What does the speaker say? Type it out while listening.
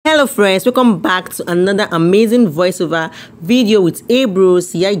Hello friends, welcome back to another amazing voiceover video with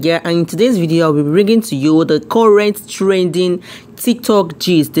Bros. And in today's video I'll be bringing to you the current trending TikTok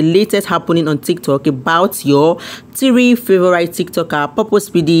gist, the latest happening on TikTok about your three favorite TikToker,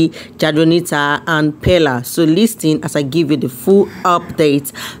 purplespeedy, Jadrolita and Peller. So listen as I give you the full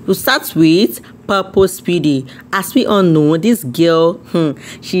update. We'll start with purplespeedy. As we all know, this girl,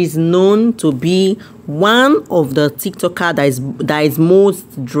 she's known to be one of the TikToker that is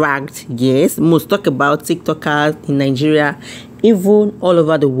most dragged. Yes, most talk about TikTokers in Nigeria, even all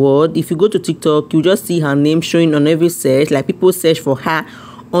over the world. If you go to TikTok, you just see her name showing on every search. Like, people search for her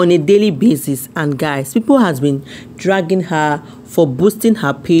on a daily basis, and guys, people has been dragging her for boosting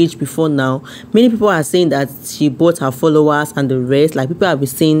her page before now. Many people are saying that she bought her followers and the rest. Like, people have been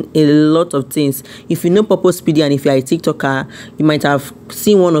saying a lot of things. If you know purplespeedy and if you are a TikToker, you might have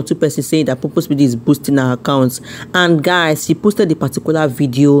seen one or two persons saying that purplespeedy is boosting her accounts. And guys, she posted a particular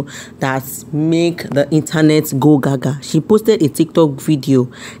video that make the internet go gaga. She posted a TikTok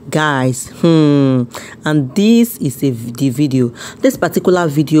video, guys, and this is the video. This particular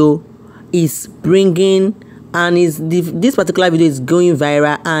video is bringing, and this particular video is going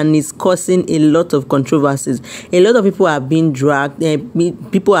viral and is causing a lot of controversies. A lot of people are being dragged.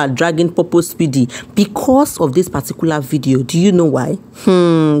 People are dragging purplespeedy because of this particular video. Do you know why?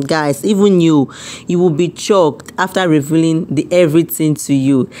 Guys, even you will be shocked after revealing everything to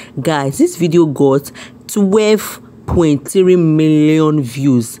you. Guys, this video got 12.3 million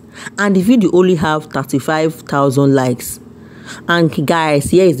views and the video only have 35,000 likes. And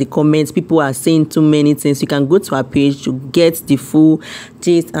guys, here is the comments. People are saying too many things. You can go to our page to get the full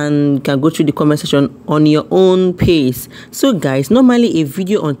gist and you can go through the comment section on your own pace. So guys, normally a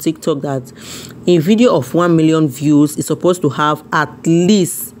video on TikTok, that a video of 1 million views is supposed to have at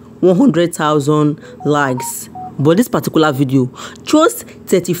least 100,000 likes, but this particular video just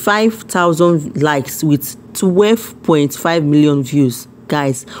 35,000 likes with 12.5 million views.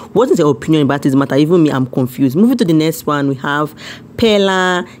 Guys, what is your opinion about this matter? Even me, I'm confused. Moving to the next one, we have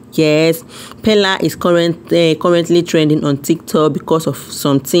Peller. Yes, Peller is currently trending on TikTok because of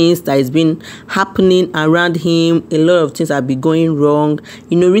some things that has been happening around him. A lot of things have been going wrong.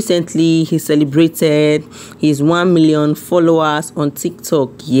 You know, recently he celebrated his 1 million followers on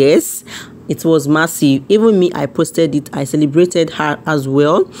TikTok. Yes, it was massive. Even me, I posted it. I celebrated her as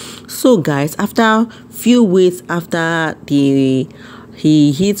well. So guys, after few weeks after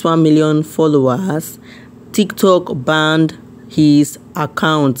he hit 1 million followers, TikTok banned his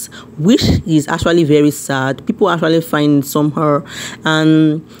account, which is actually very sad. People actually find somehow,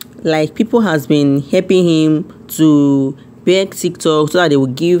 and like, people has been helping him to beg TikTok so that they will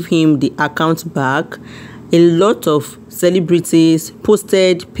give him the account back. A lot of celebrities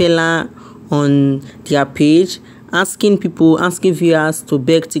posted Peller on their page, asking viewers to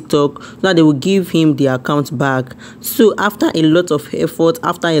beg TikTok so that they will give him the account back. So after a lot of effort,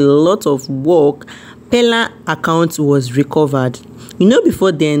 after a lot of work, Peller account was recovered. You know,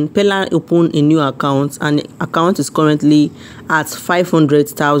 before then, Peller opened a new account, and the account is currently at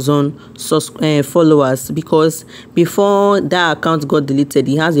 500,000 followers, because before that account got deleted,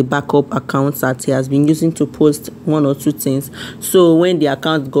 he has a backup account that he has been using to post one or two things. So when the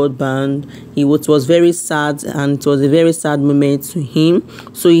account got banned, it was very sad, and it was a very sad moment to him.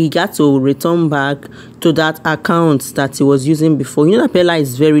 So he got to return back to that account that he was using before. You know that Peller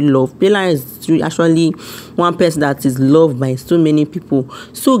is very loved. Peller is actually one person that is loved by so many people.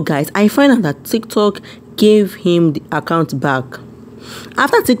 So guys, I find out that TikTok gave him the account back.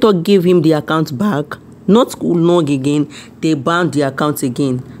 After TikTok gave him the account back, not long again, they banned the account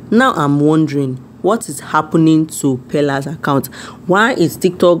again. Now I'm wondering, what is happening to Peller's account? Why is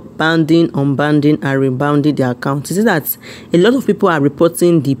TikTok banning, unbanning, and rebounding the account? Is it that a lot of people are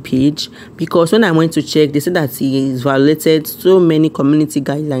reporting the page? Because when I went to check, they said that he has violated so many community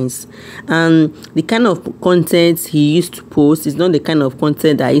guidelines, and the kind of content he used to post is not the kind of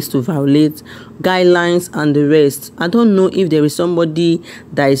content that used to violate guidelines and the rest. I don't know if there is somebody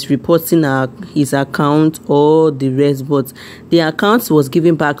that is reporting his account or the rest, but the account was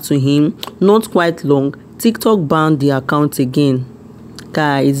given back to him not quite long. TikTok banned the account again.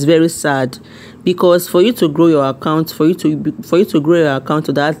 Guys, it's very sad, because for you to grow your account, for you to grow your account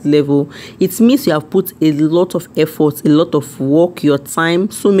to that level, it means you have put a lot of effort, a lot of work, your time,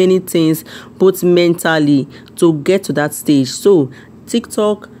 so many things, both mentally, to get to that stage. So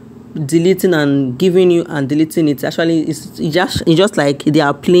TikTok deleting and giving you and deleting it, actually it's just like they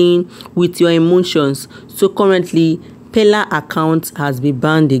are playing with your emotions. So currently Peller account has been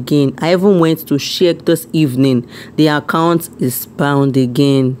banned again. I even went to check this evening. The account is banned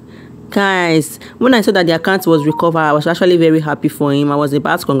again. Guys, when I saw that the account was recovered, I was actually very happy for him. I was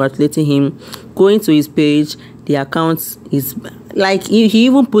about congratulating him. Going to his page, the account is like he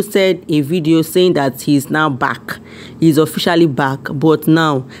even posted a video saying that he's now back. He's officially back, but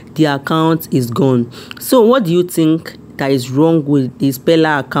now the account is gone. So what do you think that is wrong with this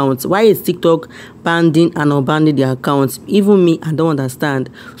Peller account? Why is TikTok banning and unbanning the account? Even me, I don't understand.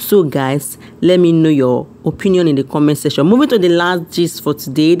 So guys, let me know your opinion in the comment section. Moving to the last gist for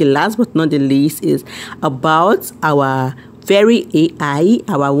today, the last but not the least, is about our very AI,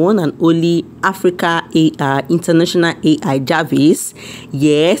 our one and only Africa AI, international AI, Jarvis.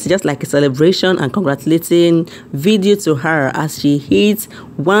 Yes, just like a celebration and congratulating video to her as she hits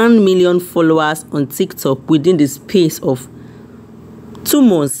 1 million followers on TikTok within the space of 2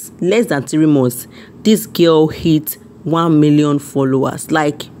 months, less than 3 months. This girl hit 1 million followers.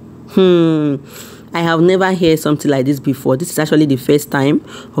 Like, I have never heard something like this before. This is actually the first time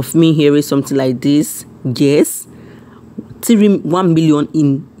of me hearing something like this. Yes, 1 million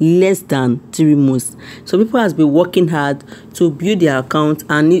in less than 3 months. So people has been working hard to build their account,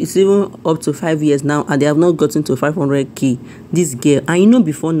 and it's even up to 5 years now, and they have not gotten to 500k. This girl, and you know,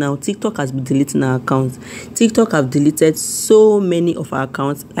 before now TikTok has been deleting our accounts. TikTok have deleted so many of our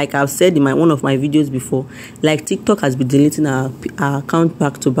accounts. Like I've said in one of my videos before, like TikTok has been deleting our account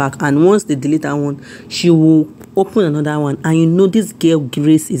back to back, and once they delete that one, she will open another one. And you know, this girl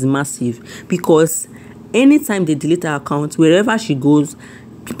Grace is massive, because anytime they delete her account, wherever she goes,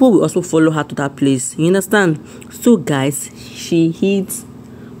 people will also follow her to that place. You understand? So guys, she hits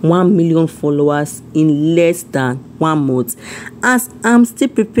 1 million followers in less than 1 month. As I'm still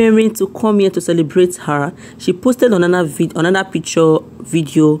preparing to come here to celebrate her, she posted another video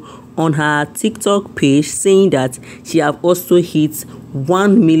on her TikTok page saying that she have also hit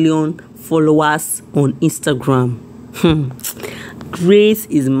 1 million followers on Instagram. Grace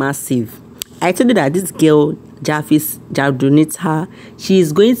is massive. I told you that this girl, Jarvis, Jadrolita, she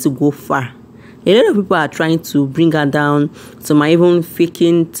is going to go far. A lot of people are trying to bring her down. Some are even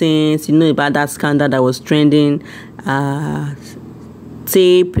faking things, you know, about that scandal that was trending,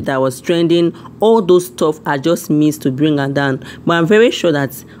 tape that was trending. All those stuff are just means to bring her down. But I'm very sure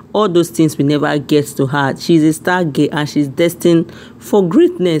that all those things will never get to her. She's a star girl, and she's destined for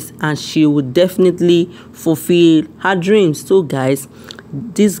greatness, and she will definitely fulfill her dreams. So guys,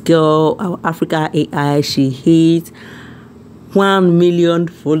 this girl, our Africa AI, she hit 1 million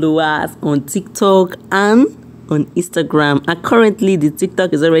followers on TikTok and on Instagram, and currently the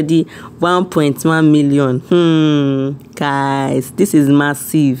TikTok is already 1.1 million. Guys, this is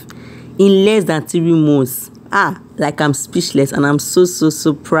massive in less than 3 months. Like I'm speechless, and I'm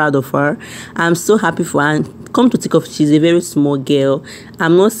so proud of her. I'm so happy for her. Come to think of, she's a very small girl.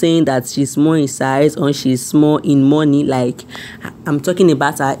 I'm not saying that she's small in size or she's small in money. Like, I'm talking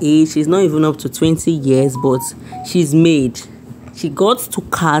about her age. She's not even up to 20 years, but she's made. She got 2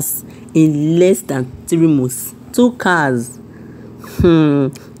 cars in less than 3 months. 2 cars.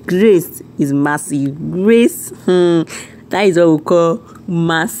 Grace is massive. Grace, that is what we call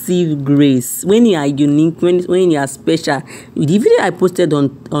massive grace. When you are unique, when you are special. The video I posted on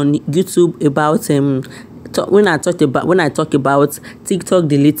YouTube about when I talk about TikTok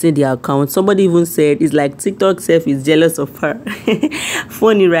deleting their account, somebody even said it's like TikTok self is jealous of her.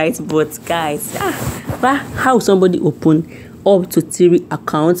 Funny, right? But guys, how somebody open up to 3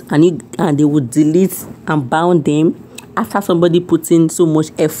 accounts and they would delete and bound them after somebody put in so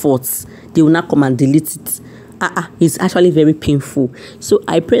much efforts, they will not come and delete it. It's actually very painful. So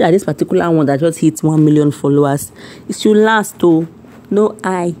I pray that this particular one that just hit 1 million followers, it should last though. No,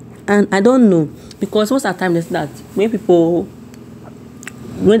 and I don't know, because most of the time there's that when people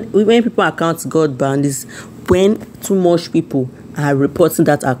accounts got banned is when too much people are reporting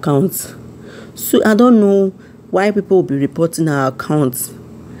that account. So I don't know why people will be reporting our accounts.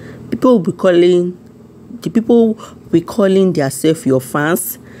 People will be calling themselves your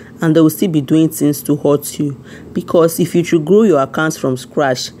fans, and they will still be doing things to hurt you. Because if you should grow your accounts from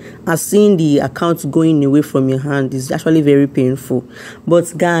scratch and seeing the accounts going away from your hand is actually very painful.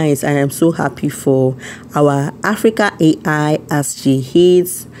 But guys, I am so happy for our Africa AI as she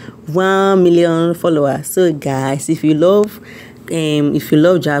hits 1 million followers. So guys, if you love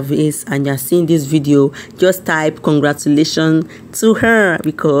Jarvis and you're seeing this video, just type congratulations to her,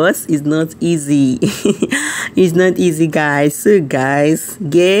 because it's not easy. It's not easy, guys. So guys,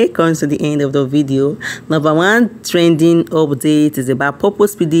 comes to the end of the video. Number 1 trending update is about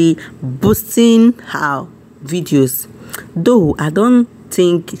purplespeedy boosting her videos, though I don't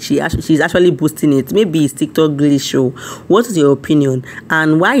think she's actually boosting it. Maybe it's TikTok glitch show. What is your opinion?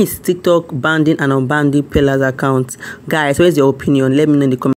 And why is TikTok banning and unbanning Peller's account? Guys, where's your opinion? Let me know in the comments.